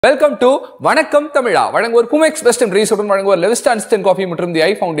Welcome to Vanakkam Tamizha. வழங்குவோர் குமெக்ஸ் best and ரீசோர்ட் வழங்குவோர் Levista instant coffee மற்றும் தி ஐ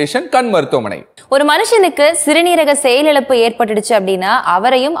ஃபவுண்டேஷன் கண் மருத்துவமனை. ஒரு மனுஷனுக்கு சிறுநீரக செயலிழப்பு ஏற்பட்டுடுச்சு அப்படின்னா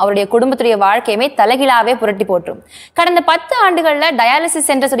அவரையும் அவருடைய குடும்பத்துடைய வாழ்க்கையுமே தலைகீழாவே புரட்டி போட்டுரும். கடந்த 10 ஆண்டுகள்ல டயாலிசிஸ்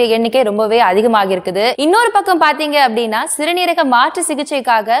சென்டர்ஸ் எண்ணிக்கை ரொம்பவே அதிகமாக இருக்குது. இன்னொரு பக்கம் பாத்தீங்க அப்படின்னா சிறுநீரக மாற்று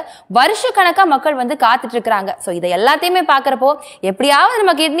சிகிச்சைக்காக வருஷ கணக்கா மக்கள் காத்துட்டு இருக்காங்க. சோ இதை எல்லாத்தையுமே பாக்குறப்போ எப்படியாவது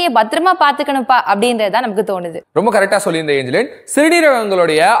நம்ம கிட்னியை பத்திரமா பாத்துக்கணும்ப்பா அப்படின்றதுதான் நமக்கு தோணுது. ரொம்ப கரெக்டா சொல்லியிருந்த ஏஞ்சலின்,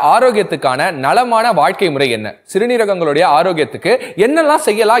 சிறுநீரகங்களுடைய ஆரோக்கியத்துக்கான நலமான வாழ்க்கை முறை என்ன, சிறுநீரகங்களுடைய ஆரோக்கியத்துக்கு என்னெல்லாம்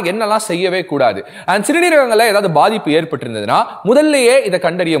செய்யலாம் என்னெல்லாம் செய்யவே கூடாது, அண்ட் சிறுநீரகங்கள்ல ஏதாவது பாதிப்பு ஏற்பட்டிருந்ததுன்னா முதல்லயே இதை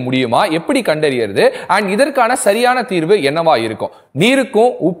கண்டறிய முடியுமா, எப்படி கண்டறியறது, அண்ட் இதற்கான சரியான தீர்வு என்னவா இருக்கும்,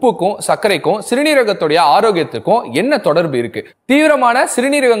 நீருக்கும் உப்புக்கும் சர்க்கரைக்கும் சிறுநீரகத்துடைய ஆரோக்கியத்துக்கும் என்ன தொடர்பு இருக்கு, தீவிரமான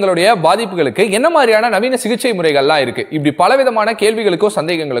சிறுநீரகங்களுடைய பாதிப்புகளுக்கு என்ன மாதிரியான நவீன சிகிச்சை முறைகள்லாம் இருக்கு, இப்படி பலவிதமான கேள்விகளுக்கும்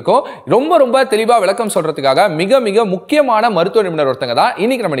சந்தேகங்களுக்கும் ரொம்ப தெளிவா விளக்கம் சொல்றதுக்காக மிக மிக முக்கியமான மருத்துவ நிபுணர் ஒருத்தங்க தான்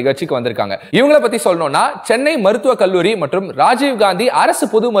இன்னைக்கு நம்ம நிகழ்ச்சிக்கு வந்திருக்காங்க. இவங்களை பத்தி சொல்லணும்னா சென்னை மருத்துவ கல்லூரி மற்றும் ராஜீவ் காந்தி அரசு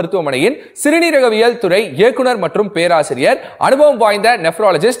பொது மருத்துவமனையின் சிறுநீரகவியல் துறை இயக்குனர் மற்றும் பேராசிரியர், அனுபவம் வாய்ந்த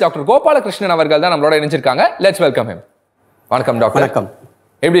நெஃப்ராலஜிஸ்ட் டாக்டர் கோபாலகிருஷ்ணன் அவர்கள் தான் நம்மளோட இணைஞ்சிருக்காங்க. Let's welcome him. வணக்கம் டாக்டர். வணக்கம்.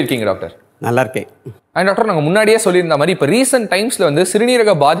 எப்படி இருக்கீங்க டாக்டர்? நல்லா இருக்கேன். டாக்டர், நாங்கள் முன்னாடியே சொல்லியிருந்த மாதிரி இப்போ ரீசெண்ட் டைம்ஸ்ல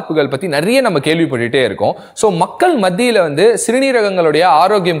சிறுநீரக பாதிப்புகள் பற்றி நிறைய நம்ம கேள்விப்பட்டுட்டே இருக்கோம். ஸோ மக்கள் மத்தியில் சிறுநீரகங்களுடைய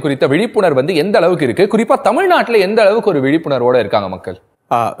ஆரோக்கியம் குறித்த விழிப்புணர்வு எந்த அளவுக்கு இருக்கு, குறிப்பா தமிழ்நாட்டில் எந்த அளவுக்கு ஒரு விழிப்புணர்வோட இருக்காங்க மக்கள்?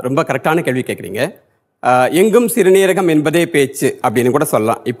 ரொம்ப கரெக்டான கேள்வி கேட்குறீங்க. எங்கும் சிறுநீரகம் என்பதே பேச்சு அப்படின்னு கூட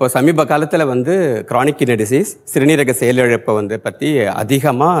சொல்லலாம். இப்போ சமீப காலத்தில் கிரானிக் கிட்னி டிசீஸ், சிறுநீரக செயலிழப்பை பற்றி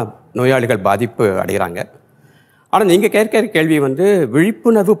அதிகமாக நோயாளிகள் பாதிப்பு அடைகிறாங்க. ஆனால் நீங்கள் கேட்கிற கேள்வி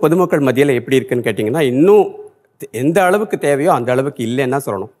விழிப்புணர்வு பொதுமக்கள் மத்தியில் எப்படி இருக்குன்னு கேட்டிங்கன்னா, இன்னும் எந்த அளவுக்கு தேவையோ அந்த அளவுக்கு இல்லைன்னு தான்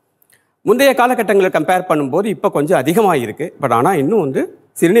சொல்லணும். முந்தைய காலகட்டங்களை கம்பேர் பண்ணும்போது இப்போ கொஞ்சம் அதிகமாக இருக்குது. பட் ஆனால் இன்னும்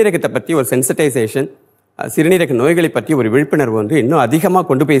சிறுநீரகத்தை பற்றி ஒரு சென்சிட்டைசேஷன், சிறுநீரக நோய்களை பற்றி ஒரு விழிப்புணர்வு இன்னும் அதிகமாக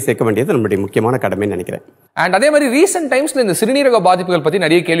கொண்டு போய் சேர்க்க வேண்டியது நம்மளுடைய முக்கியமான கடமைன்னு நினைக்கிறேன். அண்ட் அதே மாதிரி ரீசெண்ட் டைம்ஸ்ல இந்த சிறுநீரக பாதிப்புகள் பற்றி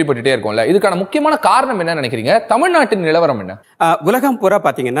நிறைய கேள்விப்பட்டுட்டே இருக்கோம்ல, இதுக்கான முக்கியமான காரணம் என்ன நினைக்கிறீங்க? தமிழ்நாட்டின் நிலவரம் என்ன? உலகம் பூரா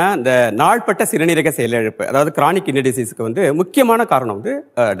பார்த்தீங்கன்னா இந்த நாள்பட்ட சிறுநீரக செயலிழப்பு, அதாவது கிரானிக் கிட்னி டிசீஸுக்கு முக்கியமான காரணம்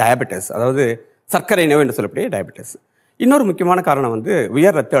டயபெட்டிஸ், அதாவது சர்க்கரை நோய் என்று சொல்லக்கூடிய டயபெட்டிஸ். இன்னொரு முக்கியமான காரணம்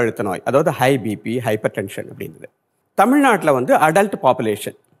உயர் ரத்த அழுத்த நோய், அதாவது ஹை பிபி, ஹைப்பர் டென்ஷன் அப்படின்றது. தமிழ்நாட்டில் அடல்ட்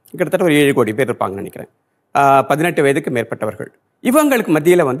பாப்புலேஷன் கிட்டத்தட்ட ஒரு 7 கோடி பேர் இருப்பாங்கன்னு நினைக்கிறேன். 18 வயதுக்கு மேற்பட்டவர்கள். இவங்களுக்கு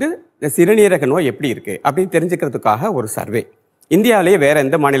மத்தியில் இந்த சிறுநீரக நோய் எப்படி இருக்குது அப்படின்னு தெரிஞ்சுக்கிறதுக்காக ஒரு சர்வே இந்தியாவிலேயே வேறு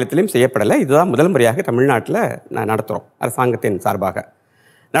எந்த மாநிலத்திலையும் செய்யப்படலை. இதுதான் முதல் முறையாக தமிழ்நாட்டில் நடத்துகிறோம். அரசாங்கத்தின் சார்பாக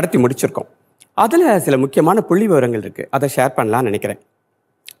நடத்தி முடிச்சிருக்கோம். அதில் சில முக்கியமான புள்ளி விவரங்கள் இருக்குது, அதை ஷேர் பண்ணலான்னு நினைக்கிறேன்.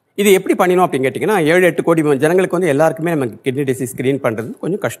 இது எப்படி பண்ணினோம் அப்படின்னு கேட்டிங்கன்னா, 7-8 கோடி ஜனங்களுக்கு எல்லாருக்குமே நம்ம கிட்னி டிசீஸ் ஸ்க்ரீன் பண்ணுறது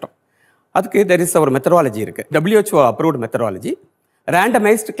கொஞ்சம் கஷ்டம். அதுக்கு தெர் இஸ் ஒரு மெத்தடாலஜி இருக்குது, WHO approved methodology,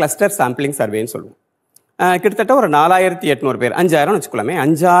 randomised cluster sampling சர்வேன்னு சொல்லுவோம். கிட்டத்தட்ட ஒரு 4800 பேர், 5000 வச்சுக்கலாமே,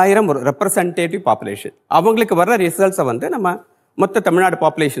 5000 ஒரு ரெப்ரசன்டேட்டிவ் பாப்புலேஷன், அவங்களுக்கு வர்ற ரிசல்ட்ஸை நம்ம மொத்த தமிழ்நாடு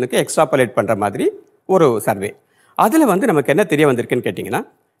பாப்புலேஷனுக்கு எக்ஸ்ட்ராபுலேட் பண்ணுற மாதிரி ஒரு சர்வே. அதில் நமக்கு என்ன தெரிய வந்திருக்குன்னு கேட்டிங்கன்னா,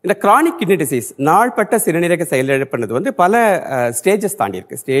 இந்த கிரானிக் கிட்னி டிசீஸ், நாள்பட்ட சிறுநீரக செயலிழப்புனது பல ஸ்டேஜஸ் தாண்டி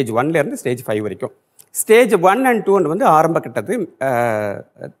இருக்குது. ஸ்டேஜ் 1லேருந்து ஸ்டேஜ் 5 வரைக்கும். ஸ்டேஜ் 1 and 2 ஆரம்ப கட்டது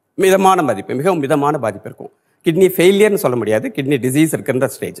மிதமான பாதிப்பு, மிகவும் மிதமான பாதிப்பு இருக்கும். கிட்னி ஃபெயிலியர்னு சொல்ல முடியாது, கிட்னி டிசீஸ்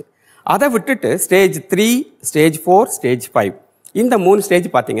இருக்கிற ஸ்டேஜ். அதை விட்டுட்டு ஸ்டேஜ் 3, ஸ்டேஜ் 4, ஸ்டேஜ் 5, இந்த 3 ஸ்டேஜ்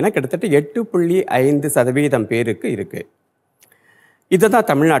பார்த்தீங்கன்னா கிட்டத்தட்ட 8.5% பேருக்கு இருக்குது. இதுதான்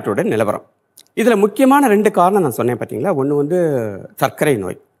தமிழ்நாட்டோட நிலவரம். இதில் முக்கியமான 2 காரணம் நான் சொன்னேன் பார்த்தீங்களா. ஒன்று சர்க்கரை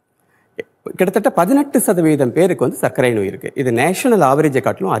நோய். கிட்டத்தட்ட 18% பேருக்கு சர்க்கரை நோய் இருக்குது. இது நேஷனல் ஆவரேஜை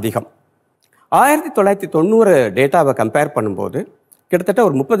காட்டிலும் அதிகம். 1990 டேட்டாவை கம்பேர் பண்ணும்போது கிட்டத்தட்ட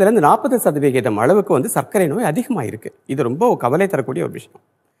ஒரு 30-40% அளவுக்கு சர்க்கரை நோய் அதிகமாக இருக்குது. இது ரொம்ப கவலை தரக்கூடிய ஒரு விஷயம்.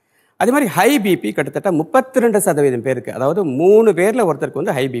 அதே மாதிரி ஹை பிபி கிட்டத்தட்ட 32% பேருக்கு, அதாவது 3 பேரில்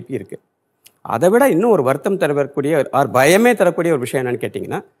ஒருத்தருக்கு ஹை பிபி இருக்குது. அதை விட இன்னும் ஒரு வருத்தம் தரக்கூடிய பயமே தரக்கூடிய ஒரு விஷயம் என்னன்னு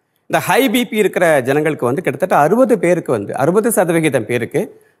கேட்டிங்கன்னா, இந்த ஹை பிபி இருக்கிற ஜனங்களுக்கு கிட்டத்தட்ட 60 பேருக்கு 60% பேருக்கு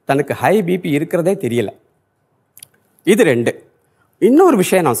தனக்கு ஹை பிபி இருக்கிறதே தெரியல. இது 2. இன்னொரு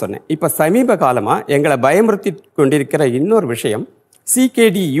விஷயம் நான் சொன்னேன், இப்போ சமீப காலமாக எங்களை பயமுறுத்தி கொண்டிருக்கிற இன்னொரு விஷயம்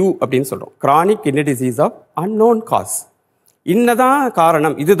CKDU அப்படின்னு சொல்கிறோம், chronic kidney disease of unknown cos. இன்னதான்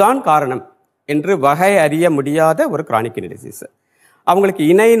காரணம், இதுதான் காரணம் என்று வகை அறிய முடியாத ஒரு கிரானிக் கிட்னி டிசீஸ். அவங்களுக்கு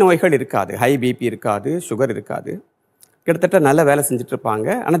இணை நோய்கள் இருக்காது, ஹை பிபி இருக்காது, சுகர் இருக்காது, கிட்டத்தட்ட நல்ல வேலை செஞ்சுட்டு இருப்பாங்க.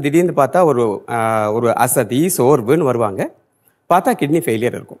 ஆனால் திடீர்னு பார்த்தா ஒரு அசதி, சோர்வுன்னு வருவாங்க, பார்த்தா கிட்னி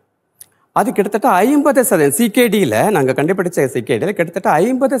ஃபெயிலியர் இருக்கும். அது கிட்டத்தட்ட 50% CKDயில் நாங்கள் கண்டுபிடிச்ச CKDயில் கிட்டத்தட்ட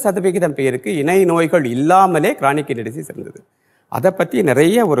 50% பேருக்கு இணை நோய்கள் இல்லாமலே கிரானிக் கிட்னி டிசீஸ் இருந்தது. அதை பற்றி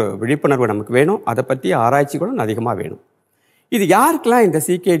நிறைய ஒரு விழிப்புணர்வு நமக்கு வேணும், அதை பற்றி ஆராய்ச்சிகளும் அதிகமாக வேணும். இது யாருக்கெல்லாம் இந்த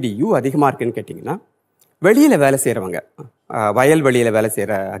CKDU அதிகமாக இருக்குன்னு கேட்டிங்கன்னா, வெளியில் வேலை செய்கிறவங்க, வயல்வெளியில் வேலை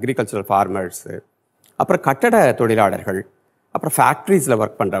செய்கிற அக்ரிகல்ச்சரல் ஃபார்மர்ஸு, அப்புறம் கட்டட தொழிலாளர்கள், அப்புறம் ஃபேக்ட்ரிஸில்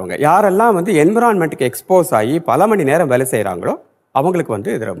ஒர்க் பண்ணுறவங்க, யாரெல்லாம் வந்து என்விரான்மெண்ட்டுக்கு எக்ஸ்போஸ் ஆகி பல மணி நேரம் வேலை செய்கிறாங்களோ அவங்களுக்கு வந்து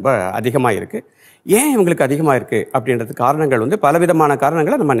இது ரொம்ப அதிகமாக இருக்குது. ஏன் இவங்களுக்கு அதிகமாக இருக்குது அப்படின்றது காரணங்கள் வந்து பலவிதமான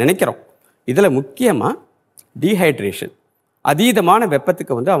காரணங்களை நம்ம நினைக்கிறோம். இதில் முக்கியமாக டீஹைட்ரேஷன், அதீதமான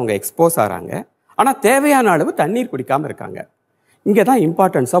வெப்பத்துக்கு வந்து அவங்க எக்ஸ்போஸ் ஆகிறாங்க. ஆனால் தேவையான அளவு தண்ணீர் குடிக்காமல் இருக்காங்க. இங்கே தான்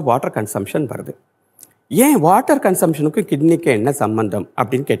இம்பார்ட்டன்ஸ் ஆஃப் வாட்டர் கன்சம்ஷன் வருது. ஏன் வாட்டர் கன்சம்ஷனுக்கும் கிட்னிக்கு என்ன சம்பந்தம்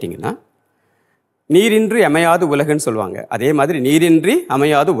அப்படின்னு கேட்டிங்கன்னா, நீரின்றி அமையாது உலகுன்னு சொல்லுவாங்க. அதே மாதிரி நீரின்றி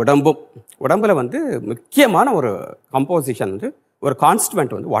அமையாது உடம்பும். உடம்புல வந்து முக்கியமான ஒரு கம்போசிஷன் வந்து ஒரு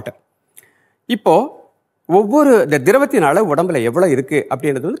கான்ஸ்டுவன்ட் வந்து வாட்டர். இப்போது ஒவ்வொரு இந்த திரவத்தின் அளவு உடம்புல எவ்வளோ இருக்குது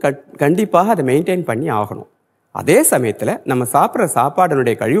அப்படின்றது வந்து கண்டிப்பாக அதை மெயின்டைன் பண்ணி ஆகணும். அதே சமயத்தில் நம்ம சாப்பிட்ற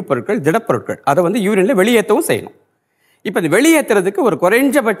சாப்பாடுனுடைய கழிவுப் பொருட்கள், திடப்பொருட்கள், அதை வந்து யூரினில் வெளியேற்றவும் செய்யணும். இப்போ இந்த வெளியேற்றுறதுக்கு ஒரு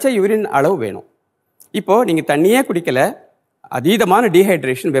குறைஞ்சபட்ச யூரின் அளவு வேணும். இப்போது நீங்கள் தண்ணியே குடிக்கலை, அதீதமான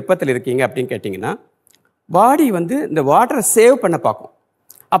டீஹைட்ரேஷன், வெப்பத்தில் இருக்கீங்க அப்படின்னு கேட்டிங்கன்னா, பாடி வந்து இந்த வாட்டரை சேவ் பண்ண பார்க்கும்.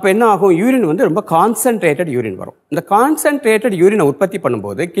 அப்போ என்ன ஆகும், யூரின் வந்து ரொம்ப கான்சன்ட்ரேட்டட் யூரின் வரும். இந்த கான்சன்ட்ரேட்டட் யூரினை உற்பத்தி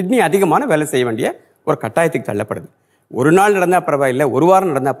பண்ணும்போது கிட்னி அதிகமான வேலை செய்ய வேண்டிய ஒரு கட்டாயத்துக்கு தள்ளப்படுது. ஒரு நாள் நடந்தால் பரவாயில்லை, ஒரு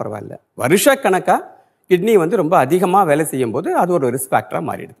வாரம் நடந்தால் பரவாயில்லை, வருஷக்கணக்காக கிட்னி வந்து ரொம்ப அதிகமாக வேலை செய்யும் போது அது ஒரு ரிஸ்க் ஃபேக்டராக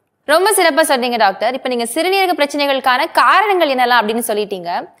மாறிடுது. ரொம்ப சிறப்பா சொன்னீங்க டாக்டர். இப்ப நீங்க சிறுநீரக பிரச்சனைகளுக்கான காரணங்கள் என்னலாம் அப்படின்னு சொல்லிட்டீங்க.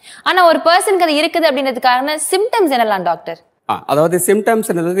 ஆனா ஒரு பர்சனுக்கு அது இருக்குது அப்படின்றதுக்கான சிம்டம்ஸ் என்னலாம் டாக்டர்? அதாவது சிம்டம்ஸ்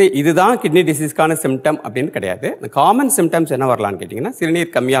இதுதான் கிட்னி டிசீஸ்க்கான சிம்டம் அப்படின்னு கிடையாது. காமன் சிம்டம்ஸ் என்ன வரலான்னு கேட்டிங்கன்னா,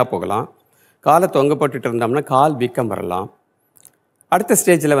 சிறுநீர் கம்மியாக போகலாம், காலை தொங்க போட்டுட்டு இருந்தோம்னா கால் வீக்கம் வரலாம். அடுத்த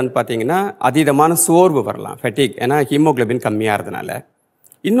ஸ்டேஜில் வந்து பார்த்தீங்கன்னா அதீதமான சோர்வு வரலாம், ஃபெட்டிக், ஏன்னா ஹீமோக்ளோபின் கம்மியாகிறதுனால.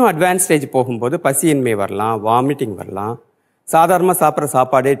 இன்னும் அட்வான்ஸ் ஸ்டேஜ் போகும்போது பசியின்மை வரலாம், வாமிட்டிங் வரலாம், சாதாரணமாக சாப்பிட்ற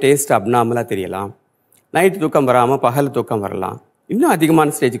சாப்பாடே டேஸ்ட் அப்நார்மலாக தெரியலாம், நைட்டு தூக்கம் வராமல் பகல் தூக்கம் வரலாம். இன்னும்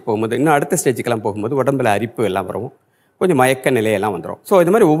அதிகமான ஸ்டேஜுக்கு போகும்போது, இன்னும் அடுத்த ஸ்டேஜுக்கெல்லாம் போகும்போது உடம்புல அரிப்பு எல்லாம் வரும், கொஞ்சம் மயக்க நிலையெல்லாம் வந்துடும். ஸோ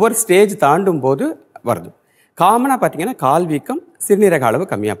இது மாதிரி ஒவ்வொரு ஸ்டேஜ் தாண்டும் போது வருது. காமனாக பார்த்தீங்கன்னா கால் வீக்கம், சிறுநீரக அளவு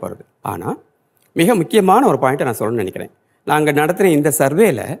கம்மியாக போகிறது. ஆனால் மிக முக்கியமான ஒரு பாயிண்ட்டை நான் சொல்லணும்னு நினைக்கிறேன். நாங்கள் நடத்துகிற இந்த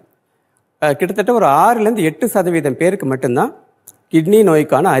சர்வேல கிட்டத்தட்ட ஒரு 6-8% பேருக்கு மட்டும்தான் கிட்னி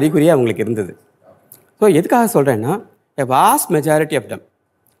நோய்க்கான அறிகுறி அவங்களுக்கு இருந்தது. ஸோ எதுக்காக சொல்கிறேன்னா, வாஸ்ட் மெஜாரிட்டி ஆஃப் தம்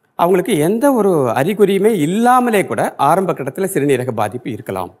அவங்களுக்கு எந்த ஒரு அறிகுறியுமே இல்லாமலே கூட ஆரம்ப கட்டத்தில் சிறுநீரக பாதிப்பு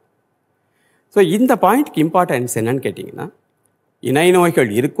இருக்கலாம். ஸோ இந்த பாயிண்ட்க்கு இம்பார்ட்டன்ஸ் என்னன்னு கேட்டிங்கன்னா, இணை நோய்கள்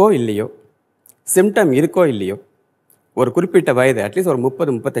இருக்கோ இல்லையோ, சிம்டம் இருக்கோ இல்லையோ, ஒரு குறிப்பிட்ட வயது, அட்லீஸ்ட் ஒரு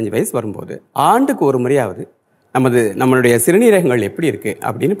 30-35 வயசு வரும்போது ஆண்டுக்கு ஒரு முறையாவது நம்மளுடைய சிறுநீரகங்கள் எப்படி இருக்குது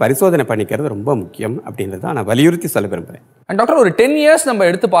அப்படின்னு பரிசோதனை பண்ணிக்கிறது ரொம்ப முக்கியம் அப்படின்றது தான் நான் வலியுறுத்தி சொல்ல விரும்புகிறேன். அண்ட் டாக்டர், ஒரு 10 இயர்ஸ் நம்ம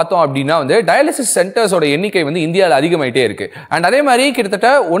எடுத்து பார்த்தோம் அப்படின்னா வந்து டயாலிசிஸ் சென்டர்ஸோட எண்ணிக்கை வந்து இந்தியாவில் அதிகமாயிட்டே இருக்கு. அண்ட் அதே மாதிரி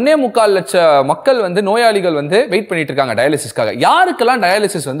கிட்டத்தட்ட 1.25 லட்சம் மக்கள் வந்து நோயாளிகள் வந்து வெயிட் பண்ணிட்டு இருக்காங்க டயாலிசிஸ்க்காக. யாருக்கெல்லாம்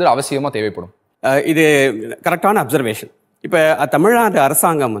டயாலிசிஸ் வந்து அவசியமாக தேவைப்படும்? இது கரெக்டான அப்சர்வேஷன். இப்போ தமிழ்நாடு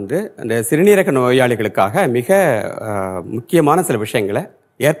அரசாங்கம் வந்து அந்த சிறுநீரக நோயாளிகளுக்காக மிக முக்கியமான சில விஷயங்களை,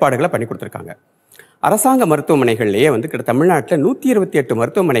 ஏற்பாடுகளை பண்ணி கொடுத்துருக்காங்க. அரசாங்க மருத்துவமனைகள்லேயே வந்து தமிழ்நாட்டில் 128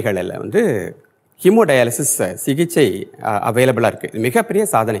 மருத்துவமனைகளில் வந்து ஹீமோடயாலிசிஸ் சிகிச்சை அவைலபிளாக இருக்குது. இது மிகப்பெரிய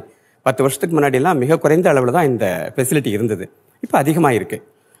சாதனை. 10 வருஷத்துக்கு முன்னாடியெல்லாம் மிக குறைந்த அளவில் தான் இந்த ஃபெசிலிட்டி இருந்தது. இப்போ அதிகமாக இருக்குது.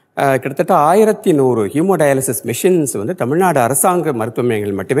 கிட்டத்தட்ட 1100 ஹீமோடயாலிசிஸ் மிஷின்ஸ் வந்து தமிழ்நாடு அரசாங்க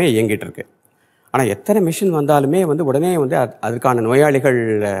மருத்துவமனைகள் மட்டுமே இயங்கிட்டு இருக்கு. ஆனால் எத்தனை மிஷின் வந்தாலுமே வந்து உடனே வந்து அதுக்கான நோயாளிகள்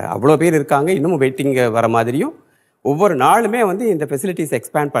அவ்வளோ பேர் இருக்காங்க. இன்னமும் வெயிட்டிங் வர மாதிரியும் ஒவ்வொரு நாளுமே வந்து இந்த ஃபெசிலிட்டிஸ்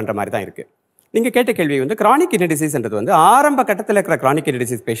எக்ஸ்பேண்ட் பண்ணுற மாதிரி தான் இருக்குது. நீங்கள் கேட்ட கேள்வி வந்து கிரானிக் கிட்னி டிசீஸ்ன்றது வந்து ஆரம்ப கட்டத்தில் இருக்கிற கிரானிக் கிட்னி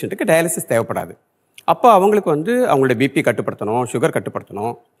டிசீஸ் பேஷண்ட்டுக்கு டயாலிசிஸ் தேவைப்படாது. அப்போ அவங்களுக்கு வந்து அவங்களோட பிபி கட்டுப்படுத்தணும், சுகர்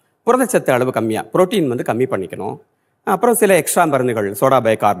கட்டுப்படுத்தணும், புரதச்சத்து அளவு கம்மியாக, புரோட்டீன் வந்து கம்மி பண்ணிக்கணும், அப்புறம் சில எக்ஸ்ட்ரா மருந்துகள், சோடா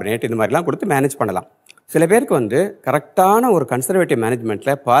பைகார்பனேட், இந்த மாதிரிலாம் கொடுத்து மேனேஜ் பண்ணலாம். சில பேருக்கு வந்து கரெக்டான ஒரு கன்சர்வேட்டிவ்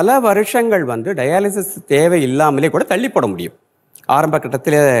மேனேஜ்மெண்ட்டில் பல வருஷங்கள் வந்து டயாலிசிஸ் தேவை இல்லாமலே கூட தள்ளி போட முடியும் ஆரம்ப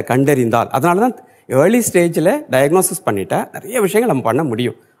கட்டத்தில் கண்டறிந்தால். அதனால தான் ஏர்லி ஸ்டேஜில் டயக்னோசிஸ் பண்ணிட்டா நிறைய விஷயங்கள் நம்ம பண்ண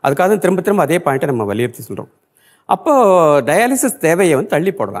முடியும். அதுக்காக தான் திரும்ப திரும்ப அதே பாயிண்ட்டை நம்ம வலியுறுத்தி சொல்கிறோம். அப்போது டயாலிசிஸ் தேவையை வந்து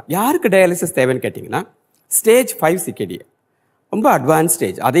தள்ளி போடலாம். யாருக்கு டயாலிசிஸ் தேவைன்னு கேட்டிங்கன்னா, ஸ்டேஜ் 5 CKD ரொம்ப அட்வான்ஸ்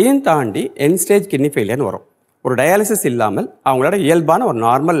ஸ்டேஜ், அதையும் தாண்டி என் ஸ்டேஜ் கிட்னி ஃபெயிலியர்னு வரும். ஒரு டயாலிசிஸ் இல்லாமல் அவங்களோட இயல்பான ஒரு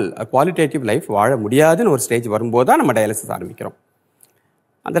நார்மல் குவாலிட்டேட்டிவ் லைஃப் வாழ முடியாதுன்னு ஒரு ஸ்டேஜ் வரும்போது தான் நம்ம டயாலிசிஸ் ஆரம்பிக்கிறோம்.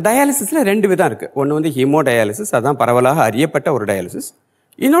 அந்த டயாலிசிஸில் 2 விதம் இருக்குது. ஒன்று வந்து ஹீமோ டயாலிசிஸ், அதுதான் பரவலாக அறியப்பட்ட ஒரு டயாலிசிஸ்.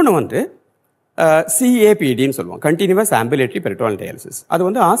 இன்னொன்று வந்து CAPDன்னு சொல்லுவோம், கண்டினியூவஸ் ஆம்புலேட்டரி பெரிட்டோனல் டயாலிசிஸ். அது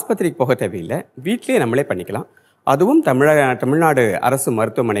வந்து ஆஸ்பத்திரிக்கு போக தேவையில்லை, வீட்டிலேயே நம்மளே பண்ணிக்கலாம். அதுவும் தமிழ்நாடு அரசு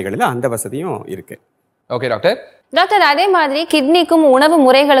மருத்துவமனைகளில் அந்த வசதியும் இருக்குது. Okay doctor. டாக்டர், அதே மாதிரி கிட்னிக்கும் உணவு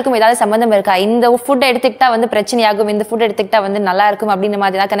முறைகளுக்கும் ஏதாவது சம்பந்தம் இருக்கா? இந்த ஃபுட் எடுத்துக்கிட்டா வந்து பிரச்சனையாகும், இந்த ஃபுட் எடுத்துக்கிட்டா வந்து நல்லா இருக்கும் அப்படின்ற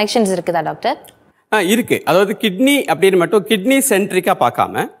மாதிரி ஏதாவது கனெக்ஷன்ஸ் இருக்குதா டாக்டர்? இருக்கு. அதாவது கிட்னி அப்படின்னு மட்டும் கிட்னி சென்ட்ரிக்காக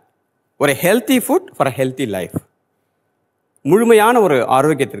பார்க்காம ஒரு healthy food for a healthy life. முழுமையான ஒரு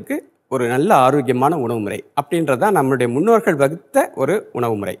ஆரோக்கியத்திற்கு ஒரு நல்ல ஆரோக்கியமான உணவு முறை அப்படின்றது தான் நம்மளுடைய முன்னோர்கள் வகுத்த ஒரு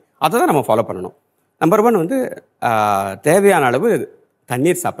உணவு முறை. அதை தான் நம்ம ஃபாலோ பண்ணணும். நம்பர் 1 வந்து தேவையான அளவு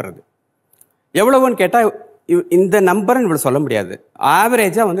தண்ணீர் சாப்பிட்றது. எவ்வளவுன்னு கேட்டால் இந்த நம்பர்னு இவ்வளோ சொல்ல முடியாது.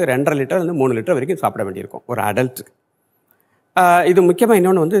 ஆவரேஜாக வந்து 2.5 லிட்டர் வந்து 3 லிட்டர் வரைக்கும் சாப்பிட வேண்டியிருக்கும் ஒரு அடல்ட்டுக்கு. இது முக்கியமாக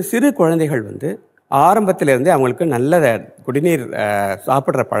இன்னொன்று வந்து சிறு குழந்தைகள் வந்து ஆரம்பத்திலேருந்தே அவங்களுக்கு நல்ல குடிநீர்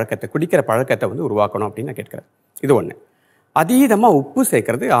சாப்பிட்ற பழக்கத்தை, குடிக்கிற பழக்கத்தை வந்து உருவாக்கணும் அப்படின்னு நான் கேட்குறேன். இது ஒன்று. அதீதமாக உப்பு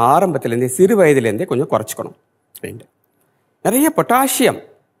சேர்க்கறது ஆரம்பத்திலேருந்தே சிறு வயதுலேருந்தே கொஞ்சம் குறைச்சிக்கணும். 2, நிறைய பொட்டாசியம்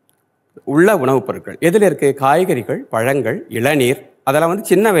உள்ள உணவுப் பொருட்கள் எதில் இருக்குது? காய்கறிகள், பழங்கள், இளநீர், அதெல்லாம் வந்து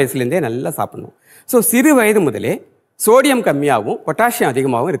சின்ன வயசுலேருந்தே நல்லா சாப்பிடணும். ஸோ சிறு வயது முதலே சோடியம் கம்மியாகவும் பொட்டாசியம்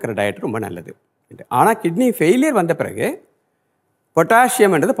அதிகமாகவும் இருக்கிற டயட் ரொம்ப நல்லது. ஆனால் கிட்னி ஃபெயிலியர் வந்த பிறகு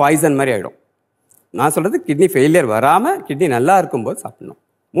பொட்டாசியம்ன்றது பாய்சன் மாதிரி ஆகிடும். நான் சொல்கிறது கிட்னி ஃபெயிலியர் வராமல் கிட்னி நல்லா இருக்கும்போது சாப்பிடணும்.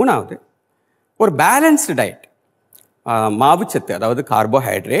 3வது, ஒரு பேலன்ஸ்டு டயட். மாவுச்சத்து, அதாவது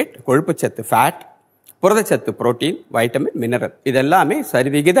கார்போஹைட்ரேட், கொழுப்புச்சத்து ஃபேட், புரதச்சத்து புரோட்டீன், வைட்டமின், மினரல், இதெல்லாமே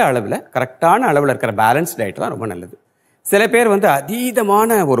சரிவிகித அளவில் கரெக்டான அளவில் இருக்கிற பேலன்ஸ் டயட் தான் ரொம்ப நல்லது. சில பேர் வந்து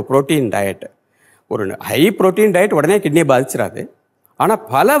அதீதமான ஒரு புரோட்டீன் டயட், ஒரு ஹை புரோட்டீன் டயட் உடனே கிட்னியை பாதிச்சிடாது. ஆனால்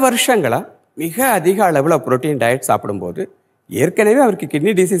பல வருஷங்களாக மிக அதிக அளவில் புரோட்டீன் டயட் சாப்பிடும்போது ஏற்கனவே அவருக்கு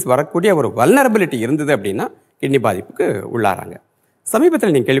கிட்னி டிசீஸ் வரக்கூடிய ஒரு வல்னரபிலிட்டி இருந்தது அப்படின்னா கிட்னி பாதிப்புக்கு உள்ளாராங்க.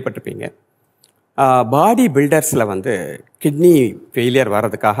 சமீபத்தில் நீங்கள் கேள்விப்பட்டிருப்பீங்க, பாடி பில்டர்ஸில் வந்து கிட்னி ஃபெயிலியர்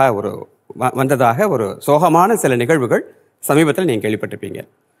வர்றதுக்காக வந்ததாக ஒரு சோகமான சில நிகழ்வுகள் சமீபத்தில் நீங்கள் கேள்விப்பட்டிருப்பீங்க.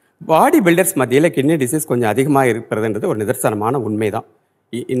 பாடி பில்டர்ஸ் மத்தியில் கிட்னி டிசீஸ் கொஞ்சம் அதிகமாக இருக்கிறதுன்றது ஒரு நிதர்சனமான உண்மை தான்.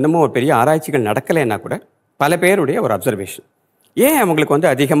 இன்னமும் ஒரு பெரிய ஆராய்ச்சிகள் நடக்கலைன்னா கூட பல பேருடைய ஒரு அப்சர்வேஷன். ஏன் அவங்களுக்கு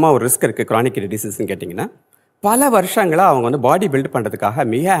வந்து அதிகமாக ஒரு ரிஸ்க் இருக்குது க்ரானிக் கிட்னி டிசீஸ்ன்னு கேட்டிங்கன்னா, பல வருஷங்களாக அவங்க வந்து பாடி பில்ட் பண்ணுறதுக்காக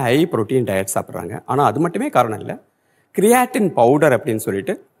மிக ஹை ப்ரோட்டீன் டயட் சாப்பிட்றாங்க. ஆனால் அது மட்டுமே காரணம் இல்லை. கிரியாட்டின் பவுடர் அப்படின்னு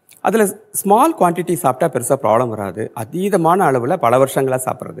சொல்லிட்டு அதில் ஸ்மால் குவான்டிட்டி சாப்பிட்டா பெருசாக ப்ராப்ளம் வராது. அதீதமான அளவில் பல வருஷங்களாக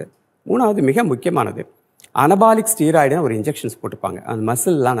சாப்பிட்றது. 3வது, மிக முக்கியமானது, அனபாலிக் ஸ்டீராய்டுன்னு ஒரு இன்ஜெக்ஷன்ஸ் போட்டுப்பாங்க. அந்த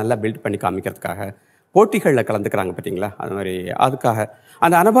மசில்லாம் நல்லா பில்ட் பண்ணி காமிக்கிறதுக்காக. போட்டிகளில் கலந்துக்கிறாங்க பார்த்தீங்களா, அது மாதிரி அதுக்காக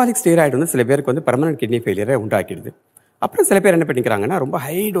அந்த அனபாலிக் ஸ்டீராய்டு வந்து சில பேருக்கு வந்து பெர்மனன்ட் கிட்னி ஃபெயிலியரை உண்டாக்கிடுது. அப்புறம் சில பேர் என்ன பண்ணிக்கிறாங்கன்னா, ரொம்ப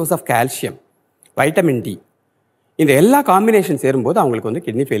high dose of calcium, vitamin D, இந்த எல்லா காம்பினேஷன் சேரும்போது அவங்களுக்கு வந்து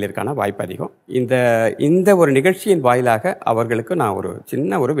கிட்னி ஃபெயிலியருக்கான வாய்ப்பு அதிகம். இந்த ஒரு நிகழ்ச்சியின் வாயிலாக அவர்களுக்கு நான் ஒரு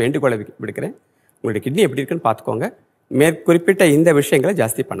சின்ன ஒரு வேண்டுகோளை விடுக்கிறேன். உங்களுடைய கிட்னி எப்படி இருக்குன்னு பார்த்துக்கோங்க. மேற்குறிப்பிட்ட இந்த விஷயங்களை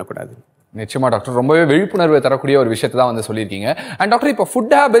ஜாஸ்தி பண்ணக்கூடாது. நிச்சயமா டாக்டர், ரொம்பவே விழிப்புணர்வு தரக்கூடிய ஒரு விஷயத்தை தான் வந்து சொல்லியிருக்கீங்க. அண்ட் டாக்டர், இப்போ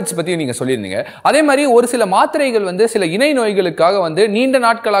ஃபுட் ஹேபிட்ஸ் பற்றி நீங்கள் சொல்லியிருந்தீங்க. அதே மாதிரி ஒரு சில மாத்திரைகள் வந்து சில இணை நோய்களுக்காக வந்து நீண்ட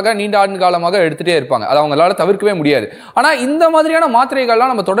நாட்களாக, நீண்ட ஆண்டு காலமாக எடுத்துகிட்டே இருப்பாங்க. அது அவங்களால தவிர்க்கவே முடியாது. ஆனால் இந்த மாதிரியான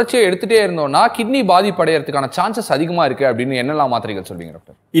மாத்திரைகள்லாம் நம்ம தொடர்ச்சியாக எடுத்துகிட்டே இருந்தோம்னா கிட்னி பாதிப்படைகிறதுக்கான சான்சஸ் அதிகமாக இருக்குது அப்படின்னு என்னெல்லாம் மாத்திரைகள் சொல்வீங்க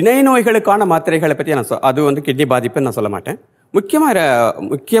டாக்டர்? இணை நோய்களுக்கான மாத்திரைகளை பற்றி அது வந்து கிட்னி பாதிப்புன்னு நான் சொல்ல மாட்டேன்.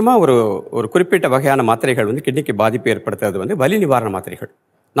 முக்கியமாக ஒரு குறிப்பிட்ட வகையான மாத்திரைகள் வந்து கிட்னிக்கு பாதிப்பு ஏற்படுத்துறது வந்து வலி நிவாரண மாத்திரைகள்,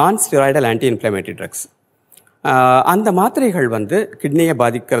 நான் ஸ்டெராய்டல் ஆன்டி இன்ஃப்ளமேட்டரி ட்ரக்ஸ். அந்த மாத்திரைகள் வந்து கிட்னியை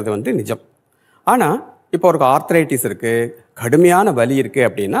பாதிக்கிறது வந்து நிஜம். ஆனால் இப்போ ஒரு ஆர்த்ரைட்டிஸ் இருக்குது, கடுமையான வலி இருக்குது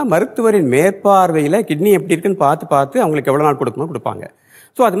அப்படின்னா மருத்துவரின் மேற்பார்வையில் கிட்னி எப்படி இருக்குன்னு பார்த்து அவங்களுக்கு எவ்வளோ நாள் கொடுக்கணும் கொடுப்பாங்க.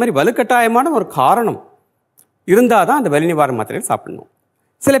 ஸோ அது மாதிரி வலுக்கட்டாயமான ஒரு காரணம் இருந்தால் தான் அந்த வலி நிவாரண மாத்திரைகள் சாப்பிடணும்.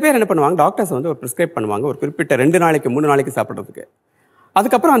 சில பேர் என்ன பண்ணுவாங்க, டாக்டர்ஸ் வந்து ஒரு ப்ரிஸ்கிரைப் பண்ணுவாங்க ஒரு குறிப்பிட்ட 2 நாளைக்கு 3 நாளைக்கு சாப்பிட்றதுக்கு.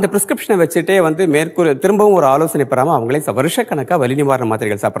 அதுக்கப்புறம் அந்த ப்ரிஸ்கிரிப்ஷனை வச்சுட்டே வந்து திரும்பவும் ஒரு ஆலோசனை பெறாமல் அவங்களே வருஷக்கணக்காக வலி நிவாரண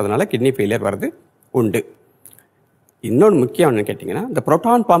மாத்திரைகள் சாப்பிட்றதுனால கிட்னி ஃபெயிலியர் வருது உண்டு. இன்னொன்று முக்கியம் என்னன்னு கேட்டிங்கன்னா, இந்த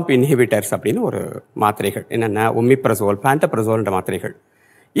புரோட்டான் பம்ப் இன்ஹிபிட்டர்ஸ் அப்படின்னு ஒரு மாத்திரைகள், என்னென்ன ஒமிப்ரசோல், பேண்டப்ரசோல்ன்ற மாத்திரைகள்.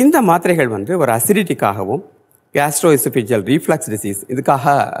 இந்த மாத்திரைகள் வந்து ஒரு அசிடிட்டிக்காகவும், கேஸ்ட்ரோஎசோஃபேஜியல் ரீஃப்ளக்ஸ் டிசீஸ்,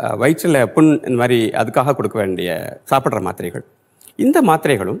 இதுக்காக வயிற்றில் புண் இந்த மாதிரி அதுக்காக கொடுக்க வேண்டிய சாப்பிட்ற மாத்திரைகள். இந்த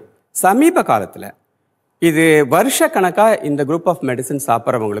மாத்திரைகளும் சமீப காலத்தில் இது வருஷக்கணக்காக இந்த குரூப் ஆஃப் மெடிசன்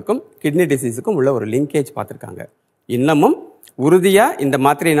சாப்பிட்றவங்களுக்கும் கிட்னி டிசீஸுக்கும் உள்ள ஒரு லிங்கேஜ் பார்த்துருக்காங்க. இன்னமும் உறுதியாக இந்த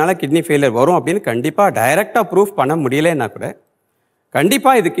மாத்திரையினால கிட்னி ஃபெயிலியர் வரும் அப்படின்னு கண்டிப்பாக டைரெக்டாக ப்ரூஃப் பண்ண முடியலைன்னா கூட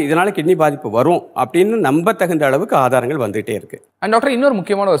கண்டிப்பாக இதனால கிட்னி பாதிப்பு வரும் அப்படின்னு நம்ப தகுந்த அளவுக்கு ஆதாரங்கள் வந்துகிட்டே இருக்கு. அண்ட் டாக்டர், இன்னொரு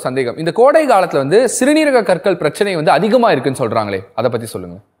முக்கியமான ஒரு சந்தேகம், இந்த கோடை காலத்தில் வந்து சிறுநீரக கற்கள் பிரச்சனை வந்து அதிகமாக இருக்குன்னு சொல்கிறாங்களே, அதை பற்றி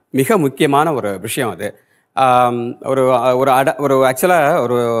சொல்லுங்கள். மிக முக்கியமான ஒரு விஷயம் அது. ஆக்சுவலாக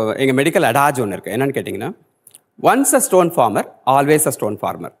எங்கள் மெடிக்கல் அடாஜ் ஒன்று இருக்குது. என்னன்னு கேட்டிங்கன்னா, once a stone farmer always a stone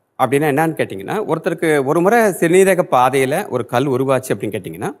farmer. அப்படின்னா என்னன்னு கேட்டிங்கன்னா, ஒருத்தருக்கு ஒரு முறை சிறுநீரக பாதையில் ஒரு கல் உருவாச்சு அப்படின்னு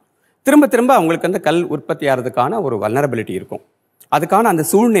கேட்டிங்கன்னா திரும்ப திரும்ப அவங்களுக்கு அந்த கல் உற்பத்தி ஆகிறதுக்கான ஒரு வல்னரபிலிட்டி இருக்கும். அதுக்கான அந்த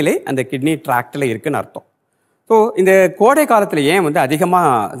சூழ்நிலை அந்த கிட்னி ட்ராக்டில் இருக்குன்னு அர்த்தம். ஸோ இந்த கோடை காலத்தில் ஏன் வந்து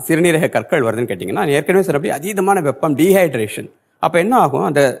அதிகமாக சிறுநீரக கற்கள் வருதுன்னு கேட்டிங்கன்னா, ஏற்கனவே சொல்லப்படி அதீதமான வெப்பம், டீஹைட்ரேஷன். அப்போ என்ன ஆகும்,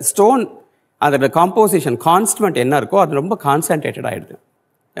 அந்த ஸ்டோன் அதோட காம்போசிஷன் கான்ஸ்டன்ட் என்ன இருக்கோ அது ரொம்ப கான்சன்ட்ரேட்டட் ஆகிடுது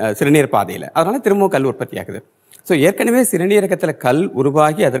சிறுநீர் பாதையில். அதனால திரும்பவும் கல் உற்பத்தி ஆகுது. ஸோ ஏற்கனவே சிறுநீரகத்தில் கல்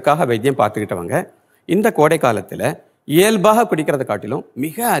உருவாகி அதற்காக வைத்தியம் பார்த்துக்கிட்டவங்க இந்த கோடை காலத்தில் இயல்பாக குடிக்கிறத காட்டிலும்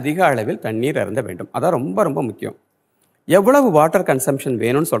மிக அதிக அளவில் தண்ணீர் அருந்த வேண்டும். அதான் ரொம்ப ரொம்ப முக்கியம். எவ்வளவு வாட்டர் கன்சம்ஷன்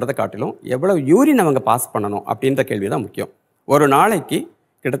வேணும்னு சொல்கிறத காட்டிலும் எவ்வளவு யூரின் அவங்க பாஸ் பண்ணணும் அப்படின்ற கேள்வி தான் முக்கியம். ஒரு நாளைக்கு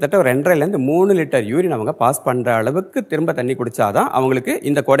கிட்டத்தட்ட ஒரு 2.5 to 3 லிட்டர் யூரின் அவங்க பாஸ் பண்ணுற அளவுக்கு திரும்ப தண்ணி குடித்தாதான் அவங்களுக்கு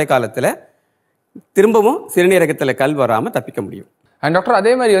இந்த கோடை காலத்தில் திரும்பவும் சிறுநீரகத்தில் கல் வராமல் தப்பிக்க முடியும். அண்ட் டாக்டர்,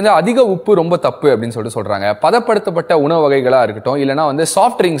 அதே மாதிரி வந்து அதிக உப்பு ரொம்ப தப்பு அப்படின்னு சொல்கிறாங்க. பதப்படுத்தப்பட்ட உணவு வகைகளாக இருக்கட்டும், இல்லைனா வந்து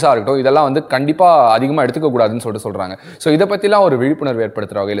சாஃப்ட் ட்ரிங்க்ஸாக இருக்கட்டும், இதெல்லாம் வந்து கண்டிப்பாக அதிகமாக எடுத்துக்க கூடாதுன்னு சொல்கிறாங்க. ஸோ இதை பற்றிலாம் ஒரு விழிப்புணர்வு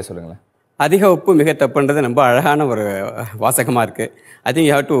ஏற்படுத்துகிற வகையில் சொல்லுங்களேன். அதிக உப்பு மிக தப்புன்றது ரொம்ப அழகான ஒரு வாசகமாக இருக்குது. I think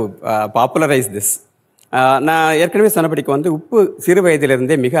you have to popularise this. நான் ஏற்கனவே சொன்னபடிக்கு வந்து உப்பு சிறு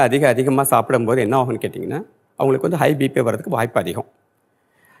வயதிலிருந்தே மிக அதிகமாக சாப்பிடும்போது என்ன ஆகும்னு கேட்டிங்கன்னா அவங்களுக்கு வந்து ஹை பிபி வர்றதுக்கு வாய்ப்பு அதிகம்.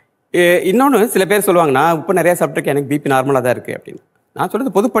 இன்னொன்று சில பேர் சொல்லுவாங்க, நான் உப்பு நிறையா சாப்பிட்ருக்கேன், எனக்கு பிபி நார்மலாக தான் இருக்குது அப்படின்னு. நான்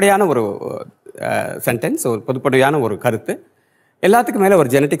சொல்கிறது பொதுப்படையான ஒரு சென்டென்ஸ், ஒரு பொதுப்படையான ஒரு கருத்து. எல்லாத்துக்கும் மேலே ஒரு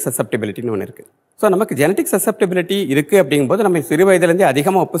ஜெனட்டிக் சசப்டிபிலிட்டின்னு ஒன்று இருக்குது. ஸோ நமக்கு ஜெனட்டிக் சசப்டிபிலிட்டி இருக்குது அப்படிங்கும்போது நம்ம சிறு வயதுலேருந்தே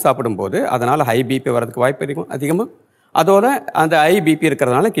அதிகமாக உப்பு சாப்பிடும்போது அதனால் ஹை பிபி வர்றதுக்கு வாய்ப்பு அதிகமாக, அதோட அந்த ஹை பிபி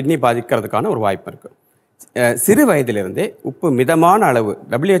இருக்கிறதுனால கிட்னி பாதிக்கிறதுக்கான ஒரு வாய்ப்பு இருக்குது. சிறு வயதிலிருந்தே உப்பு மிதமான அளவு,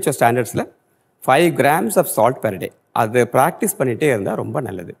 WHO ஸ்டாண்டர்ட்ஸில் 5 grams of salt per day, அது ப்ராக்டிஸ் பண்ணிகிட்டே இருந்தால் ரொம்ப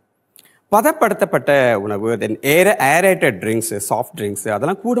நல்லது. பதப்படுத்தப்பட்ட உணவு, தென் ஏரேட்டட் ட்ரிங்க்ஸு, சாஃப்ட் ட்ரிங்க்ஸு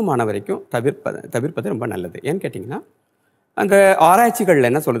அதெல்லாம் கூடுமான வரைக்கும் தவிர்ப்பது ரொம்ப நல்லது. ஏன்னு கேட்டிங்கன்னா அந்த ஆராய்ச்சிகளில்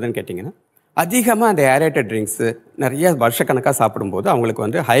என்ன சொல்லுதுன்னு கேட்டிங்கன்னா அதிகமாக அந்த ஏரேட்டட் ட்ரிங்க்ஸு நிறைய வருஷக்கணக்காக சாப்பிடும்போது அவங்களுக்கு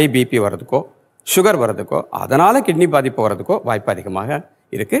வந்து ஹை பிபி வர்றதுக்கோ சுகர் வர்றதுக்கோ அதனால் கிட்னி பாதிப்பு வர்றதுக்கோ வாய்ப்பு அதிகமாக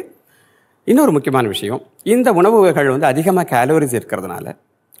இருக்குது. இன்னொரு முக்கியமான விஷயம், இந்த உணவுகள் வந்து அதிகமாக கேலோரிஸ் இருக்கிறதுனால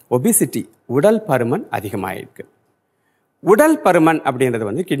ஒபிசிட்டி, உடல் பருமன் அதிகமாக இருக்குது. உடல் பருமன் அப்படின்றது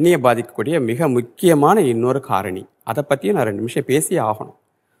வந்து கிட்னியை பாதிக்கக்கூடிய மிக முக்கியமான இன்னொரு காரணி. அதை பற்றியும் நான் 2 நிமிஷம் பேசியே ஆகணும்.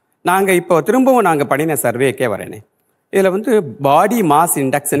 நாங்கள் இப்போ திரும்பவும் பண்ணின சர்வேக்கே வரேனே, இதில் வந்து பாடி மாஸ்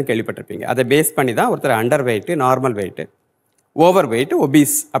இண்டெக்ஸ்ன்னு கேள்விப்பட்டிருப்பீங்க. அதை பேஸ் பண்ணி தான் ஒருத்தர் under weight, normal weight, over weight,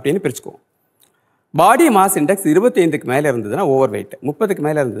 obese அப்படின்னு பிரிச்சுக்குவோம். பாடி மாஸ் இண்டெக்ஸ் 25க்கு மேலே இருந்ததுன்னா ஓவர் வெயிட், 30க்கு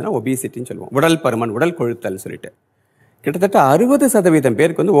மேலே இருந்ததுன்னா ஒபிசிட்டின்னு சொல்லுவோம். உடல் பருமன், உடல் கொழுத்தல் சொல்லிட்டு கிட்டத்தட்ட 60%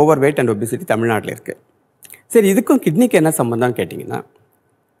 பேருக்கு வந்து ஓவர் வெயிட் அண்ட் ஒபிசிட்டி தமிழ்நாட்டில் இருக்குது. சரி, இதுக்கும் கிட்னிக்கு என்ன சம்பந்தம்னு கேட்டிங்கன்னா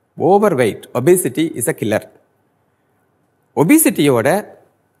over weight, obesity is a killer. ஒபிசிட்டியோட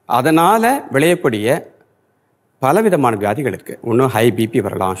அதனால் விளையக்கூடிய பலவிதமான வியாதிகள் இருக்குது. இன்னும் ஹை பிபி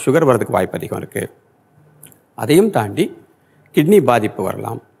வரலாம், சுகர் வர்றதுக்கு வாய்ப்பு அதிகம் இருக்குது. அதையும் தாண்டி கிட்னி பாதிப்பு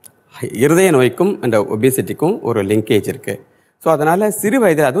வரலாம். இருதய நோய்க்கும் இந்த ஒபிசிட்டிக்கும் ஒரு லிங்கேஜ் இருக்குது. ஸோ அதனால் சிறு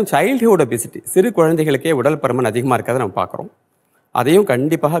வயதில், அதுவும் சைல்டுஹுட் ஒபிசிட்டி, சிறு குழந்தைகளுக்கே உடல் பருமன் அதிகமாக இருக்கிறத நம்ம பார்க்குறோம். அதையும்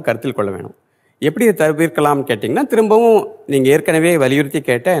கண்டிப்பாக கருத்தில் கொள்ள வேணும். எப்படி தவிர்க்கலாம்னு கேட்டிங்கன்னா திரும்பவும் நீங்கள் ஏற்கனவே வலியுறுத்தி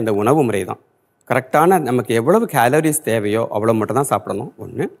கேட்ட இந்த உணவு முறை தான் கரெக்டான. நமக்கு எவ்வளவு கேலரிஸ் தேவையோ அவ்வளோ மட்டும் தான் சாப்பிடணும்.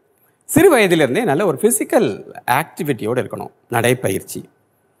 ஒன்று, சிறு வயதிலிருந்தே நல்ல ஒரு ஃபிசிக்கல் ஆக்டிவிட்டியோடு இருக்கணும். நடைப்பயிற்சி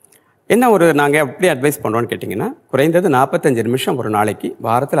என்ன நாங்கள் எப்படி அட்வைஸ் பண்ணுறோன்னு கேட்டிங்கன்னா குறைந்தது 45 நிமிஷம் ஒரு நாளைக்கு,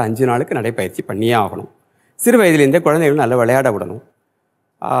 வாரத்தில் 5 நாளுக்கு நடைப்பயிற்சி பண்ணியே ஆகணும். சிறு வயதிலேருந்தே குழந்தைகள் நல்லா விளையாட விடணும்.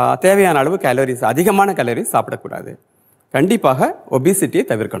 தேவையான அளவு கேலரிஸ், அதிகமான கேலரிஸ் சாப்பிடக்கூடாது. கண்டிப்பாக ஒபிசிட்டியை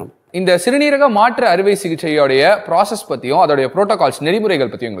தவிர்க்கணும். இந்த சிறுநீரக மாற்று அறுவை சிகிச்சையோடைய ப்ராசஸ் பற்றியும் அதோடைய ப்ரோட்டோகால்ஸ்,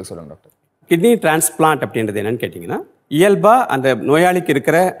 நெறிமுறைகள் பற்றியும் உங்களுக்கு சொல்லுங்கள் டாக்டர். கிட்னி டிரான்ஸ்பிளான்ட் அப்படின்றது என்னன்னு கேட்டிங்கன்னா இயல்பாக அந்த நோயாளிக்கு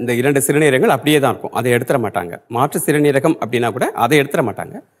இருக்கிற இந்த 2 சிறுநீரகங்கள் அப்படியே தான் இருக்கும். அதை எடுத்துட மாட்டாங்க. மாற்று சிறுநீரகம் அப்படின்னா கூட அதை எடுத்துட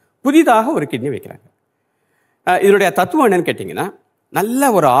மாட்டாங்க. புதிதாக ஒரு கிட்னி வைக்கிறாங்க. இதனுடைய தத்துவம் என்னன்னு கேட்டிங்கன்னா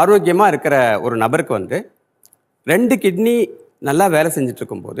நல்ல ஒரு ஆரோக்கியமாக இருக்கிற ஒரு நபருக்கு வந்து 2 கிட்னி நல்லா வேலை செஞ்சுட்டு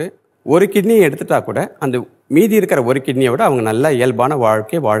இருக்கும்போது ஒரு கிட்னியை எடுத்துட்டா கூட அந்த மீதி இருக்கிற ஒரு கிட்னியோட அவங்க நல்ல இயல்பான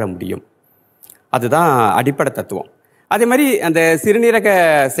வாழ்க்கையை வாழ முடியும். அதுதான் அடிப்படை தத்துவம். அதே மாதிரி அந்த சிறுநீரக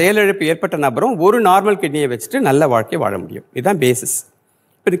செயலிழப்பு ஏற்பட்ட நபரும் ஒரு நார்மல் கிட்னியை வச்சுட்டு நல்ல வாழ்க்கையை வாழ முடியும். இதுதான் பேசிஸ்.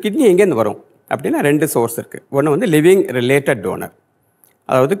 இப்போ இந்த கிட்னி எங்கேருந்து வரும் அப்படின்னா 2 சோர்ஸ் இருக்குது. ஒன்று வந்து லிவிங் ரிலேட்டட் டோனர்,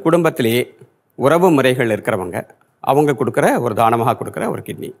 அதாவது குடும்பத்திலேயே உறவு முறைகள் இருக்கிறவங்க அவங்க கொடுக்குற ஒரு தானமாக கொடுக்குற ஒரு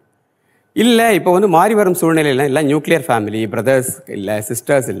கிட்னி. இல்லை இப்போ வந்து மாறி வரும் சூழ்நிலையில் இல்லை, நியூக்ளியர் ஃபேமிலி, பிரதர்ஸ் இல்லை,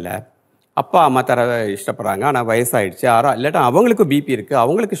 சிஸ்டர்ஸ் இல்லை, அப்பா அம்மா தர இஷ்டப்படுறாங்க, ஆனால் வயசாகிடுச்சு, இல்லாட்டா அவங்களுக்கு பிபி இருக்குது,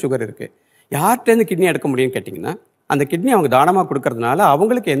 அவங்களுக்கு சுகர் இருக்குது, யார்கிட்டேருந்து கிட்னி எடுக்க முடியும்னு கேட்டிங்கன்னா அந்த கிட்னி அவங்க தானமாக கொடுக்கறதுனால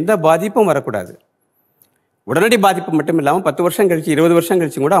அவங்களுக்கு எந்த பாதிப்பும் வரக்கூடாது. உடனடி பாதிப்பு மட்டும் இல்லாமல் 10 வருஷம் கழிச்சு 20 வருஷம்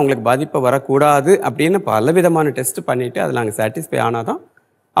கழிச்சு கூட அவங்களுக்கு பாதிப்பு வரக்கூடாது அப்படின்னு பலவிதமான டெஸ்ட் பண்ணிவிட்டு அதில் நாங்கள் சாட்டிஸ்ஃபை ஆனால் தான்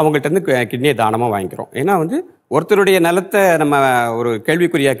அவங்கள்ட்டேருந்து கிட்னியை தானமாக வாங்கிக்கிறோம். ஏன்னா வந்து ஒருத்தருடைய நலத்தை நம்ம ஒரு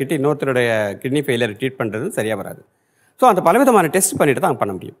கேள்விக்குறியாக்கிட்டு இன்னொருத்தருடைய கிட்னி ஃபெயிலியர் ட்ரீட் பண்ணுறது சரியாக வராது. ஸோ அந்த பலவிதமான டெஸ்ட் பண்ணிட்டு தான்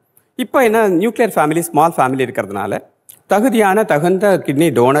பண்ண முடியும். இப்போ என்ன, நியூக்ளியர் ஃபேமிலி, ஸ்மால் ஃபேமிலி இருக்கிறதுனால தகுந்த கிட்னி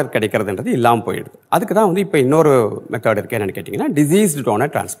டோனர் கிடைக்கிறதுன்றது இல்லாமல் போயிடுது. அதுக்கு தான் வந்து இப்போ இன்னொரு மெத்தட் இருக்குது. என்னென்னு கேட்டிங்கன்னா deceased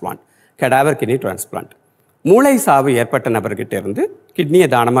toner transplant, cadaver kidney transplant. மூளை சாவு ஏற்பட்ட நபர்கிட்ட இருந்து கிட்னியை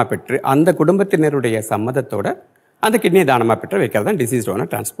தானமாக பெற்று அந்த குடும்பத்தினருடைய சம்மதத்தோட அந்த கிட்னியை தானமாக பெற்று வைக்கிறது தான் டிசீஸ் டோனர்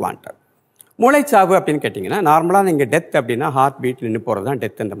டிரான்ஸ்பிளான்ட். மூளைச்சாவு அப்படின்னு கேட்டிங்கன்னா நார்மலாக நீங்கள் டெத் அப்படின்னா ஹார்ட் பீட் நின்று போகிறது தான்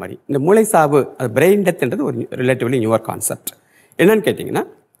டெத்ன்ற மாதிரி. இந்த மூளைச்சாவு அது பிரெயின் டெத்ன்றது ஒரு ரிலேட்டிவ்லி நியூவர் கான்செப்ட். என்னன்னு கேட்டிங்கன்னா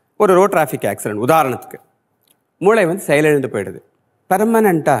ஒரு ரோட் டிராஃபிக் ஆக்சிடென்ட் உதாரணத்துக்கு மூளை வந்து செயலிழந்து போயிடுது,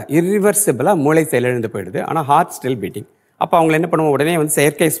 பெர்மனண்ட்டாக இர்ரிவர்சிபிளாக மூளை செயலிழந்து போயிடுது, ஆனால் ஹார்ட் ஸ்டில் பீட்டிங். அப்போ அவங்களை என்ன பண்ணுவோம், உடனே வந்து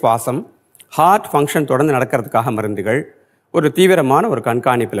செயற்கை சுவாசம், ஹார்ட் ஃபங்க்ஷன் தொடர்ந்து நடக்கிறதுக்காக மருந்துகள், ஒரு தீவிரமான ஒரு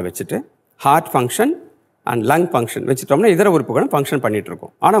கண்காணிப்பில் வச்சுட்டு heart function and lung function வச்சுட்டோம்னா இதர உறுப்புகளும் ஃபங்க்ஷன் பண்ணிகிட்டு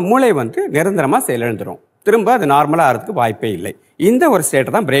இருக்கும். ஆனால் மூளை வந்து நிரந்தரமாக செயலிழந்துடும், திரும்ப அது நார்மலாக ஆகிறதுக்கு வாய்ப்பே இல்லை. இந்த ஒரு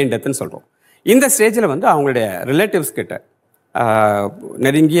ஸ்டேட்டை தான் பிரெயின் டெத்துன்னு சொல்கிறோம். இந்த ஸ்டேஜில் வந்து அவங்களுடைய ரிலேட்டிவ்ஸ் கிட்ட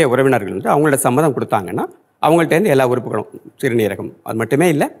நெருங்கிய உறவினர்கள் வந்து அவங்களோட சம்மதம் கொடுத்தாங்கன்னா அவங்கள்ட்டேருந்து எல்லா உறுப்புகளும், சிறுநீரகம் அது மட்டுமே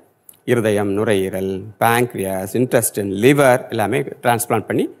இல்லை, இருதயம், நுரையீரல், பேங்க்ரியாஸ், இன்டெஸ்டின், லிவர் எல்லாமே டிரான்ஸ்பிளான்ட்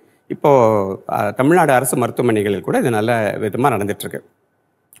பண்ணி இப்போது தமிழ்நாடு அரசு மருத்துவமனைகளில் கூட இது நல்ல விதமாக நடந்துகிட்ருக்கு.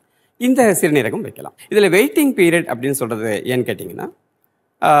 இந்த சிறுநீரகம் வைக்கலாம். இதில் வெயிட்டிங் பீரியட் அப்படின்னு சொல்கிறது ஏன்னு கேட்டிங்கன்னா,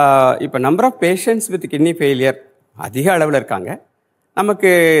 இப்போ number of patients with kidney failure அதிக அளவில் இருக்காங்க.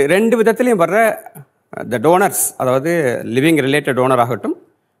 நமக்கு 2 விதத்துலையும் வர்ற த டோனர்ஸ், அதாவது லிவிங் ரிலேட்டட் டோனர் ஆகட்டும்,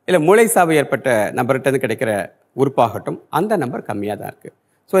 இல்லை மூளை சாவு ஏற்பட்ட நபர்கிட்ட கிடைக்கிற உறுப்பாகட்டும், அந்த நம்பர் கம்மியாக தான் இருக்குது.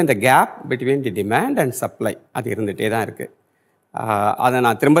 ஸோ இந்த gap between the demand and supply அது இருந்துகிட்டே தான் இருக்குது. அதை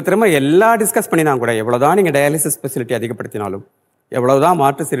நான் திரும்ப எல்லாம் டிஸ்கஸ் பண்ணினா கூட, எவ்வளோதான் நீங்கள் டயாலிசிஸ் ஃபெசிலிட்டி அதிகப்படுத்தினாலும், எவ்வளவுதான்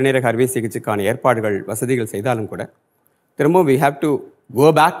மாற்று சிறுநீரக அறுவை சிகிச்சைக்கான ஏற்பாடுகள் வசதிகள் செய்தாலும் கூட, திரும்பவும் we have to go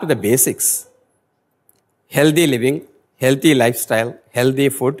back to the basics. Healthy living, healthy lifestyle, healthy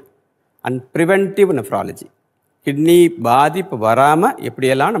food and preventive nephrology. Kidney பாதிப்பு வராமல்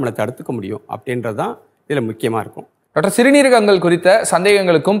எப்படியெல்லாம் நம்மளை தடுத்துக்க முடியும் அப்படின்றது தான் இதில் முக்கியமாக இருக்கும். டாக்டர், சிறுநீரகங்கள் குறித்த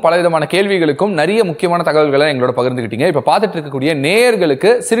சந்தேகங்களுக்கும் பலவிதமான கேள்விகளுக்கும் நிறைய முக்கியமான தகவல்களை எங்களோட பகிர்ந்துக்கிட்டீங்க. இப்போ பார்த்துட்டு இருக்கக்கூடிய நேயர்களுக்கு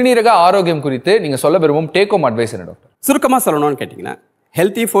சிறுநீரக ஆரோக்கியம் குறித்து நீங்கள் சொல்ல விரும்பும் டேக் ஹோம் அட்வைஸ் என்ன டாக்டர்? சுருக்கமாக சொல்லணும்னு கேட்டிங்கன்னா,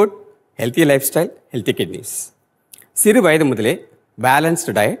 healthy food, healthy life style, healthy kidneys. சிறு வயது முதலே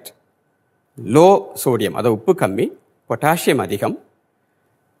பேலன்ஸ்டு டயட், லோ சோடியம், அதாவது உப்பு கம்மி, பொட்டாசியம் அதிகம்,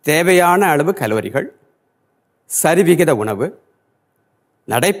 தேவையான அளவு கலோரிகள், சரிவிகித உணவு,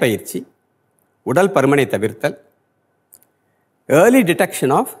 நடைப்பயிற்சி, உடல் பருமனை தவிர்த்தல், early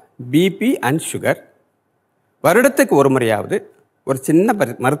detection of BP and sugar, வருடத்துக்கு ஒரு முறையாவது ஒரு சின்ன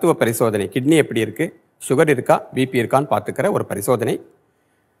மருத்துவ பரிசோதனை, கிட்னி எப்படி இருக்குது, சுகர் இருக்கா, பிபி இருக்கான்னு பார்த்துக்கிற ஒரு பரிசோதனை.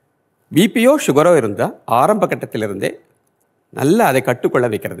 பிபியோ சுகரோ இருந்தால் ஆரம்ப கட்டத்திலிருந்தே நல்லா அதை கட்டுக்கொள்ள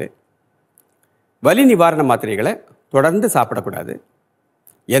வைக்கிறது. வலி நிவாரண மாத்திரைகளை தொடர்ந்து சாப்பிடக்கூடாது.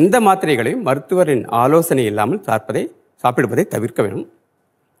 எந்த மாத்திரைகளையும் மருத்துவரின் ஆலோசனை இல்லாமல் சாப்பிடுவதை தவிர்க்க வேணும்.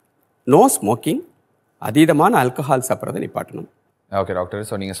 நோ ஸ்மோக்கிங், அதீதமான ஆல்கஹால் சாப்பிட்றதை நிப்பாட்டணும். ஓகே டாக்டர்,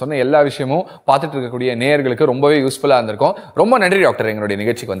 ஸோ நீங்கள் சொன்ன எல்லா விஷயமும் பார்த்துட்டு இருக்கக்கூடிய நேயர்களுக்கு ரொம்பவே யூஸ்ஃபுல்லாக இருந்திருக்கும். ரொம்ப நன்றி டாக்டர், எங்களுடைய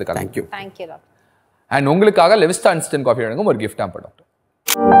நிகழ்ச்சிக்கு வந்து. தேங்க்யூ. Thank you doctor. அண்ட் உங்களுக்காக லெவிஸ்டா இன்ஸ்டன்ட் காஃபி வழங்கும் ஒரு கிஃப்ட் ஆம்பர் டாக்டர்.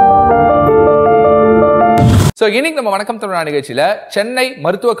 ஸோ இன்னைக்கு நம்ம வணக்கம் தமிழ் நிகழ்ச்சியில சென்னை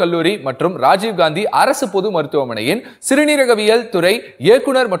மருத்துவக் கல்லூரி மற்றும் ராஜீவ்காந்தி அரசு பொது மருத்துவமனையின் சிறுநீரகவியல் துறை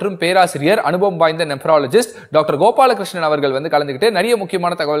இயக்குனர் மற்றும் பேராசிரியர், அனுபவம் வாய்ந்த நெஃப்ராலஜிஸ்ட் டாக்டர் கோபாலகிருஷ்ணன் அவர்கள் வந்து கலந்துக்கிட்டு நிறைய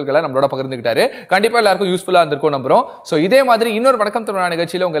முக்கியமான தகவல்களை நம்மளோட பகிர்ந்துக்கிட்டாரு. கண்டிப்பா எல்லாருக்கும் யூஸ்ஃபுல்லா இருந்திருக்கும் நம்புறோம். ஸோ இதே மாதிரி இன்னொரு வணக்கம் தமிழ்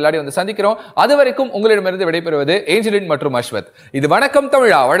நிகழ்ச்சியில உங்க எல்லாரையும் வந்து சந்திக்கிறோம். அது வரைக்கும் உங்களிடமிருந்து விடைபெறுவது ஏஞ்சலின் மற்றும் அஸ்வத். இது வணக்கம்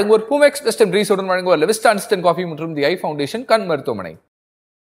தமிழா வழங்குவோர் பூமெக்ஸ் வெஸ்டர்ன் ரீசோடன் வழங்குவோர் லெவிஸ்டா இன்ஸ்டன்ட் காஃபி மற்றும் தி ஐ ஃபவுண்டேஷன் கண் மருத்துவமனை.